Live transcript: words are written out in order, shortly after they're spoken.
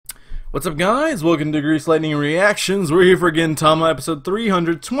What's up, guys? Welcome to Grease Lightning Reactions. We're here for Gintama episode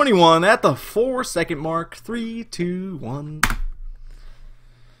 321 at the 4-second mark. 3, 2, 1.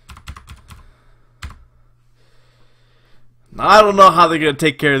 I don't know how they're gonna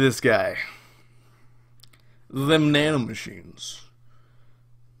take care of this guy. Them nanomachines.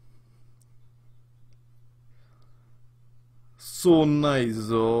 So nice,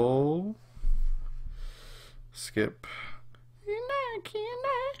 though. Skip.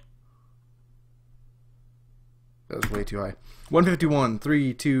 That was way too high. 151.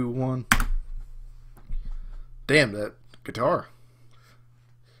 3, 2, 1. Damn, that guitar.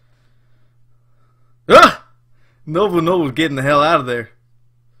 Ah! Nobu's getting the hell out of there.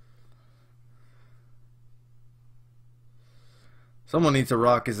 Someone needs to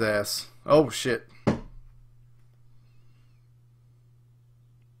rock his ass. Oh, shit.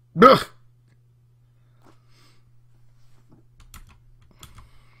 Ugh!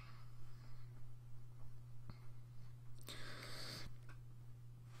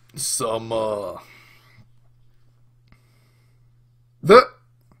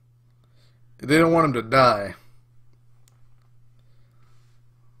 They don't want him to die.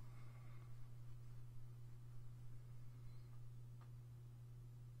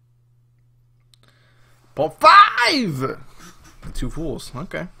 Point 5! The two fools.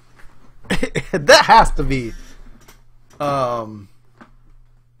 Okay. That has to be.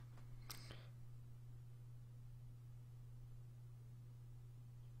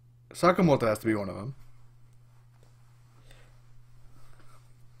 Sakamoto has to be one of them.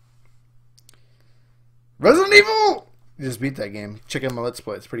 Resident Evil! You just beat that game. Check out my Let's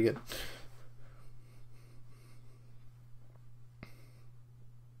Play. It's pretty good.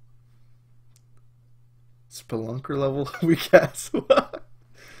 Spelunker level weak ass.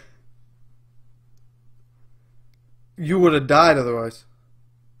 You would have died otherwise.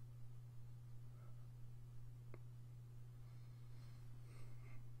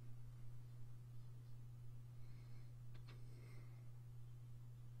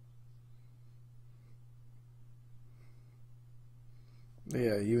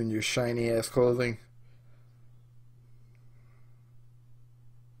 Yeah, you and your shiny ass clothing.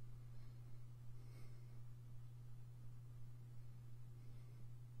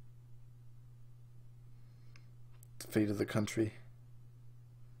 The fate of the country.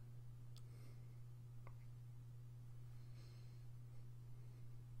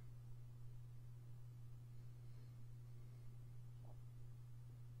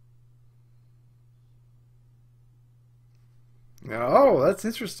 Oh, that's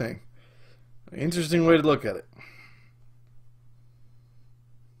interesting. Interesting way to look at it.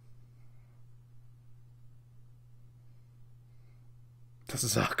 Doesn't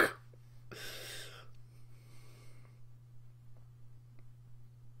suck.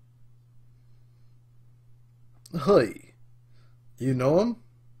 Hey, you know him?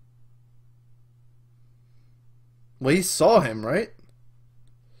 Well, he saw him, right?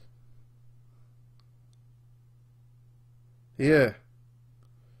 Yeah.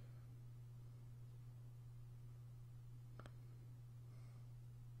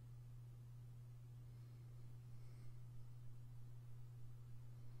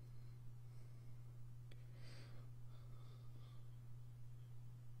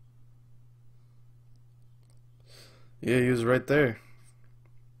 Yeah, he was right there.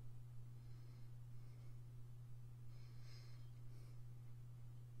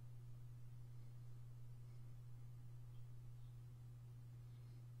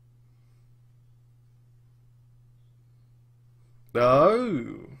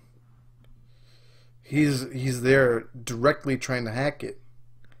 Oh. He's there directly trying to hack it.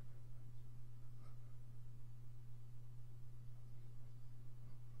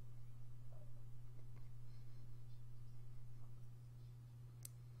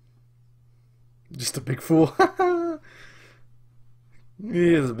 Just a big fool.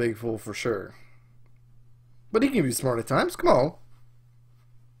 He is a big fool for sure. But he can be smart at times. Come on.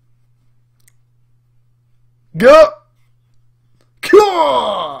 Go!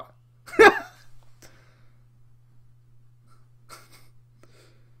 Cool!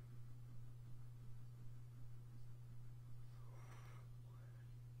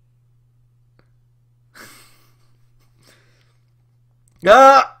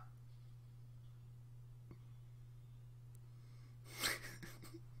 Ah!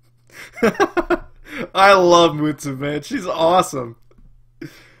 I love Mutsu, man. She's awesome.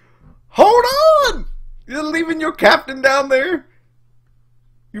 Hold on! You're leaving your captain down there?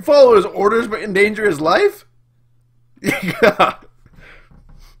 You follow his orders but endanger his life? Yeah.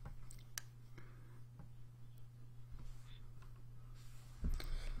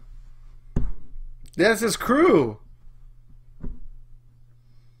 That's his crew.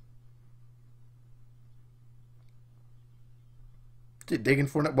 You digging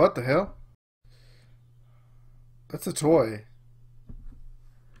for it? What the hell? That's a toy.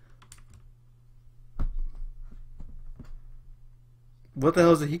 What the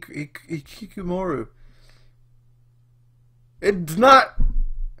hell is a Hikikomoru? It's not.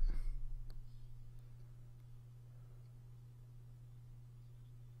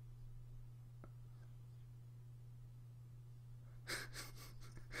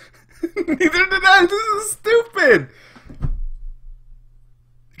 Neither did I. This is stupid.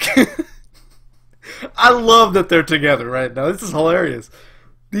 I love that they're together right now. This is hilarious.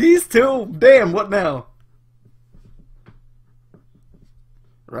 These two, damn, what now?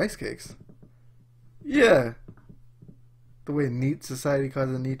 Rice cakes. Yeah. The way neat society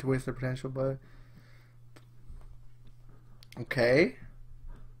causes the need to waste their potential by. Okay.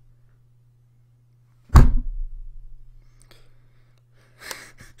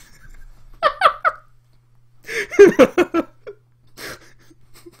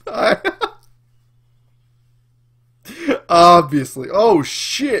 Obviously. Oh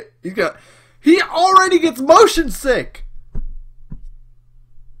shit. He already gets motion sick.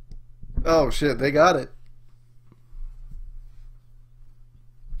 Oh shit, they got it.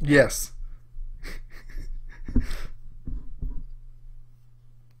 Yes.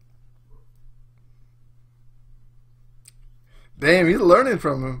 Damn, he's learning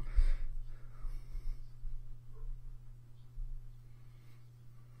from him.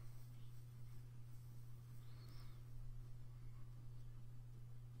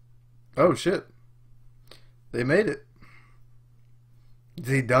 Oh shit. They made it. Is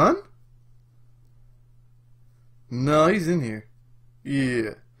he done? No, he's in here.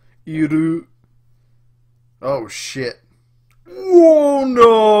 Yeah. Iru. Oh shit. Whoa,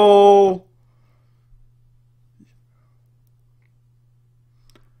 no.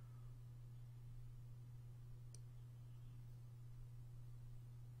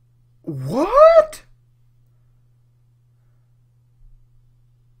 What?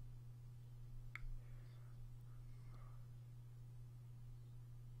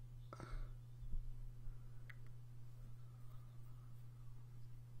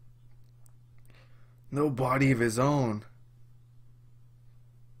 No body of his own.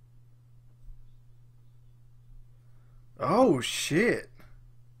 Oh shit.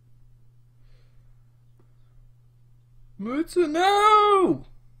 Mutsu, no!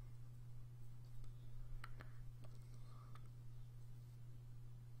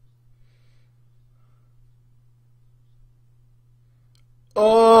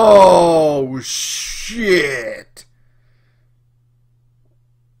 Oh shit.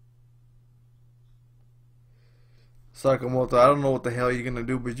 Sakamoto, I don't know what the hell you're gonna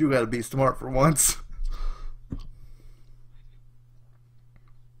do, but you gotta be smart for once.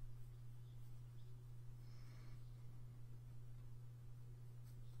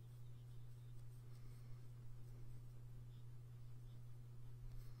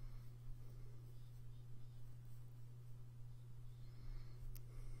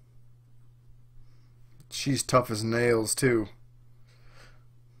 She's tough as nails, too.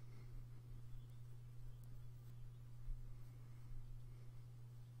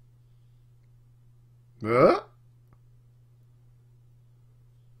 Huh?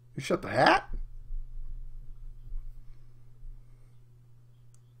 You shut the hat?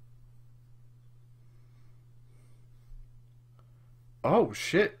 Oh,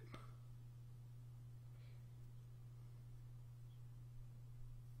 shit.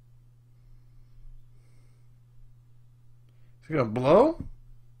 Is he gonna blow?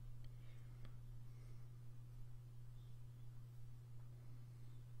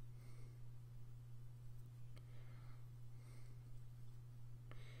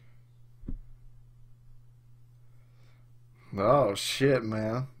 Oh, shit,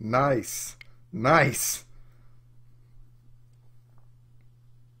 man. Nice. Nice.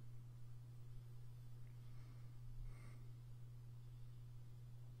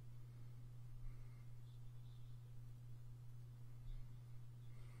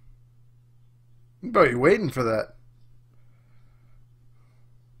 Bro, you waiting for that.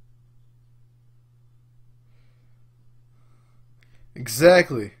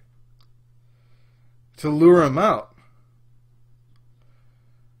 Exactly. To lure him out.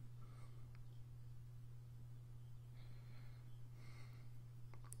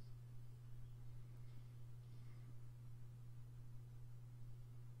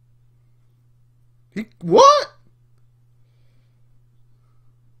 What?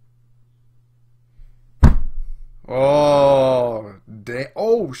 Oh, damn.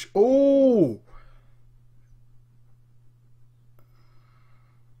 Oh, oh.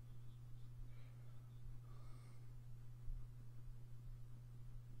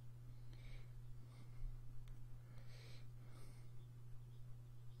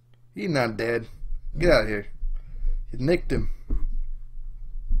 He's not dead. Get out of here. You nicked him.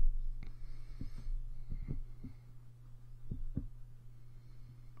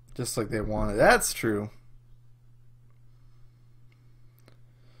 Just like they wanted. That's true.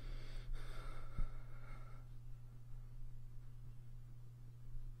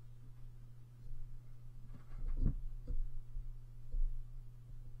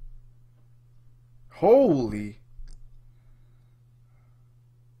 Holy.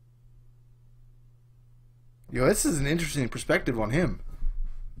 Yo, this is an interesting perspective on him.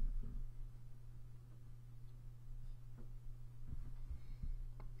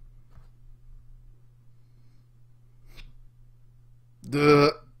 Duh.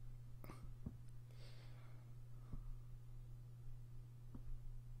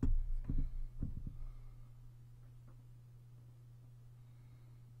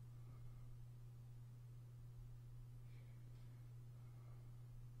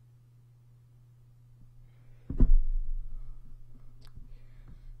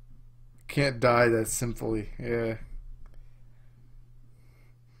 Can't die that simply. Yeah.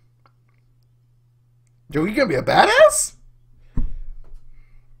 Yo, you gonna be a badass?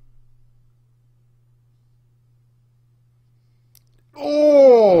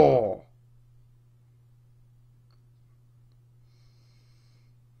 Oh!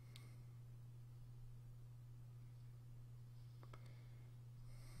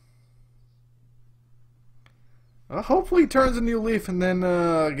 Hopefully he turns a new leaf and then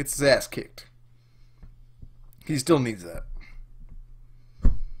gets his ass kicked. He still needs that.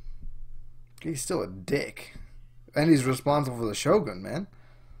 He's still a dick. And he's responsible for the Shogun, man.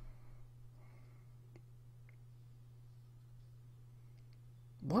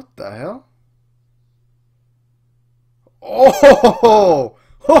 What the hell? Oh!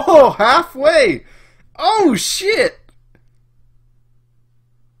 Oh! Halfway! Oh, shit!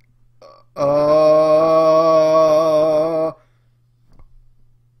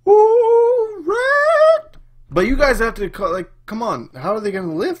 Right. But you guys have to like, come on. How are they going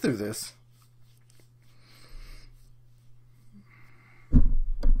to live through this?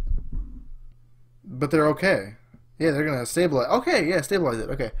 But they're okay. Yeah, they're gonna stabilize. Okay, yeah, stabilize it.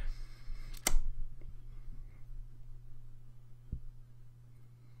 Okay.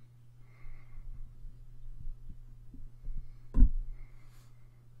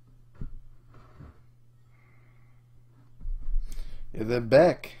 Yeah, they're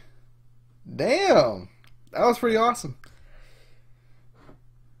back. Damn, that was pretty awesome.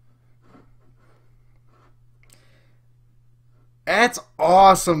 That's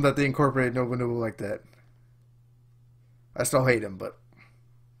awesome that they incorporated Nobunaga like that. I still hate him, but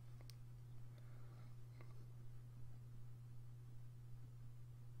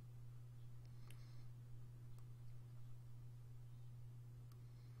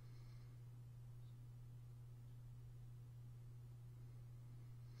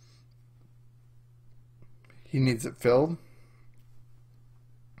he needs it filled.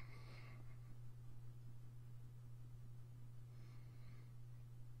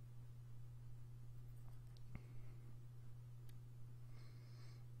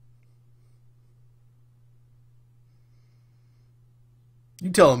 You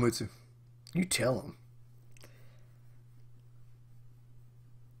tell him, Mutsu. You tell him.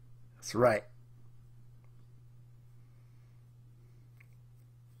 That's right.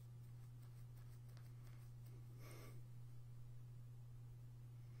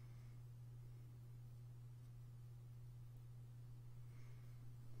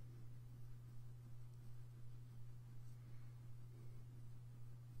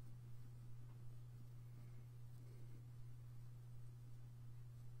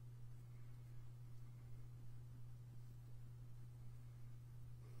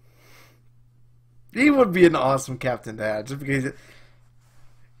 He would be an awesome captain to have, just because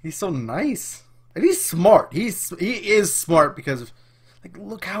he's so nice and he's smart. He is smart because of, like,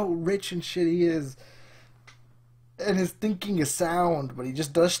 look how rich and shit he is, and his thinking is sound, but he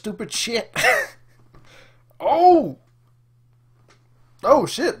just does stupid shit. Oh, oh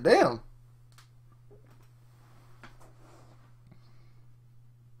shit! Damn.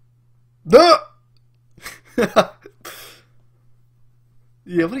 Duh.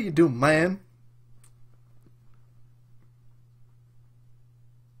 Yeah, what are you doing, man?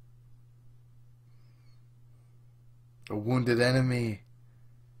 A wounded enemy.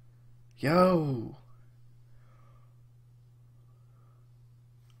 Yo.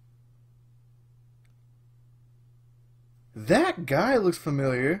 That guy looks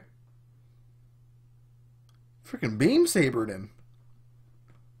familiar. Freaking beam sabered him.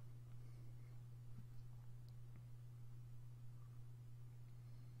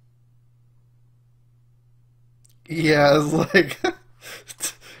 Yeah, it's like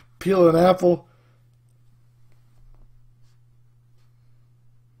peel an apple.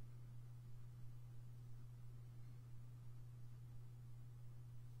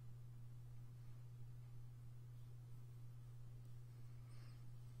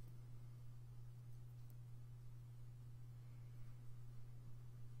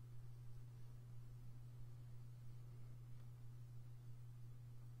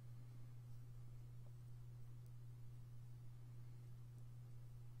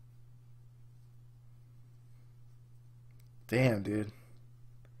 Damn, dude.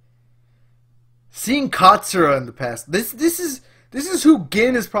 Seeing Katsura in the past. This is who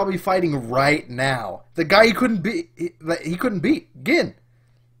Gin is probably fighting right now. The guy he couldn't beat. He couldn't beat Gin.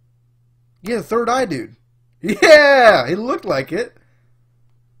 Yeah, the third eye dude. Yeah, he looked like it.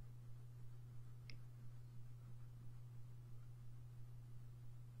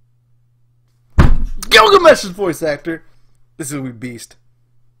 Gilgamesh's voice actor. This is a beast.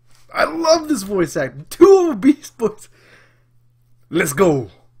 I love this voice actor. Two beast voice. Let's go.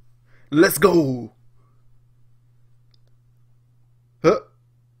 Let's go. Huh?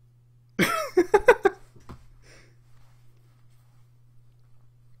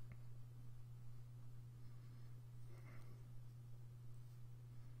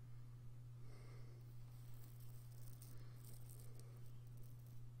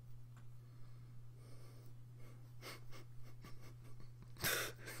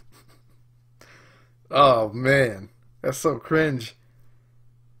 Oh man, that's so cringe.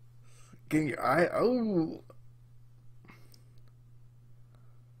 Getting your eye. Oh.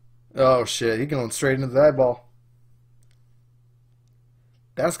 Oh shit, he going straight into the eyeball.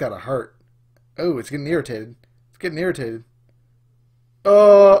 That's gotta hurt. Oh, it's getting irritated. It's getting irritated.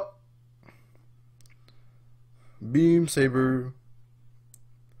 Uh, beam saber.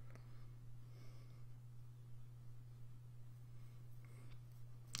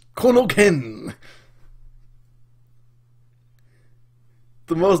 Konoken.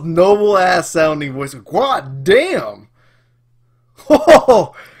 The most noble ass sounding voice. God damn.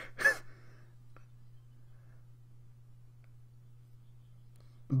 Oh.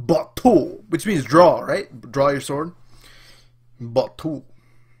 Batu, which means draw, right? Draw your sword. Batu.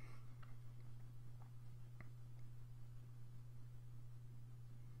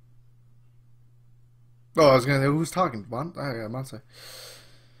 Oh, I was gonna say who's talking? Monse.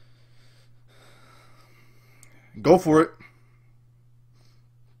 Go for it.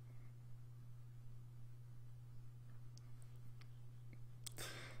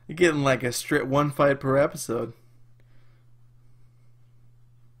 You're getting like a straight one fight per episode.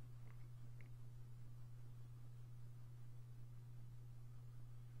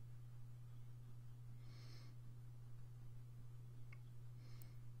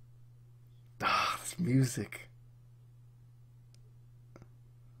 Ah, this music.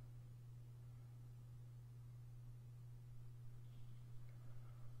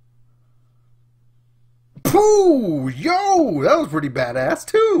 Pooh! Yo! That was pretty badass,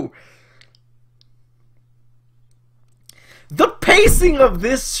 too! The pacing of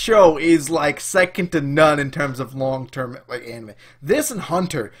this show is like second to none in terms of long-term like anime. This and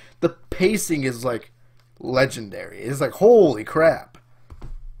Hunter, the pacing is like legendary. It's like holy crap.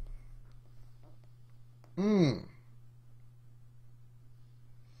 Hmm.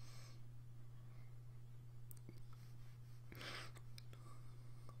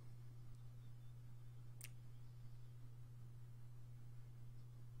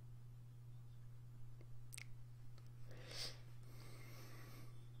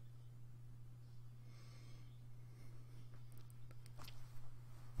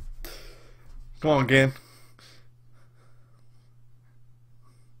 Come on, Gan.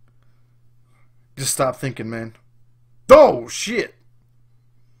 Just stop thinking, man. Oh shit!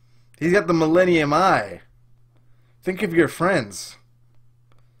 He's got the Millennium Eye. Think of your friends.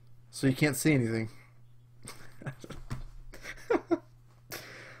 So you can't see anything.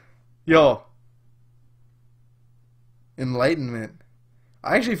 Yo. Enlightenment.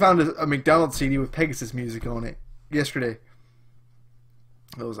 I actually found a McDonald's CD with Pegasus music on it yesterday.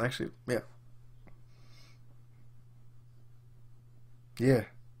 It was actually, yeah. Yeah.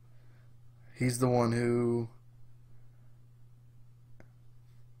 He's the one who...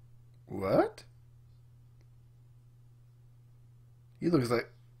 What? He looks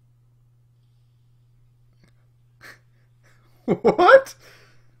like... What?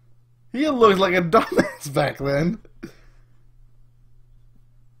 He looks like a dumbass back then.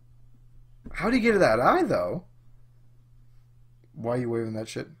 How'd he get to that eye, though? Why are you waving that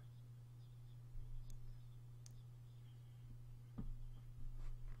shit?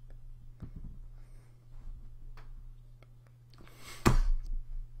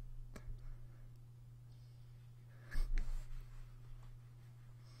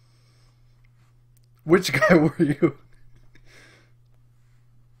 Which guy were you?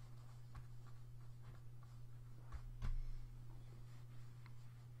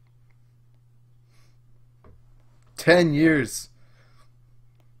 "10 years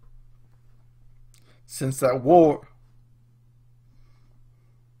since that war."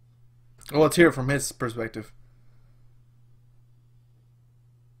 Well, let's hear it from his perspective.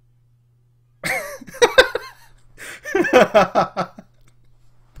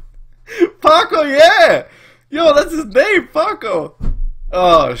 Paco, yeah! Yo, that's his name, Paco!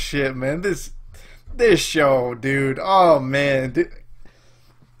 Oh, shit, man. This show, dude. Oh, man.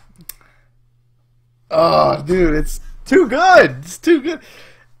 Oh, dude, it's too good. It's too good.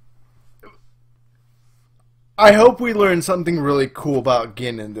 I hope we learn something really cool about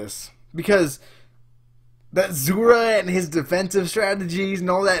Gin in this. Because that Zura and his defensive strategies and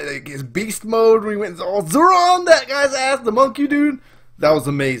all that, like his beast mode, we went all Zura on that guy's ass, the monkey dude. That was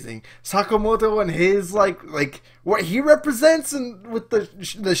amazing. Sakamoto and his like what he represents and with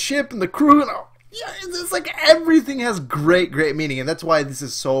the ship and the crew and all, yeah, it's like everything has great meaning, and that's why this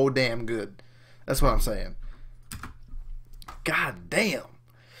is so damn good. That's what I'm saying. God damn.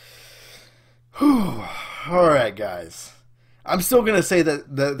 Whew. All right, guys. I'm still gonna say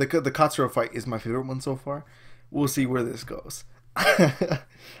that the Katsuro fight is my favorite one so far. We'll see where this goes.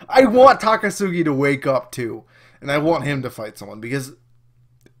 I want Takasugi to wake up too, and I want him to fight someone because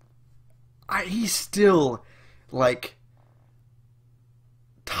he's still like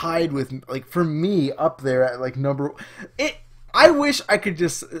tied with, like, for me, up there at like number. I wish I could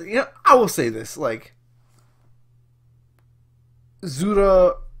just, I will say this, like,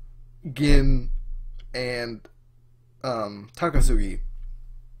 Zura, Gin, and Takasugi,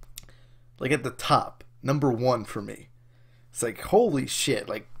 like, at the top, number one for me. It's like, holy shit,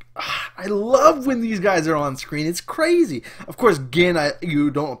 like, I love when these guys are on screen. It's crazy. Of course, Gin, you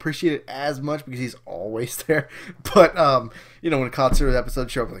don't appreciate it as much because he's always there. But when Katsura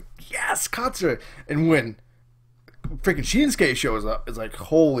episodes show up, I'm like, yes, Katsura. And when freaking Shinsuke shows up, it's like,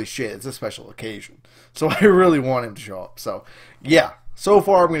 holy shit, it's a special occasion. So I really want him to show up. So yeah, so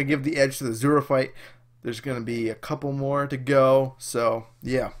far I'm going to give the edge to the Zura fight. There's going to be a couple more to go. So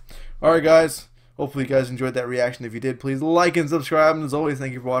yeah. Alright, guys. Hopefully you guys enjoyed that reaction. If you did, please like and subscribe. And as always,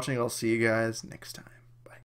 thank you for watching. I'll see you guys next time.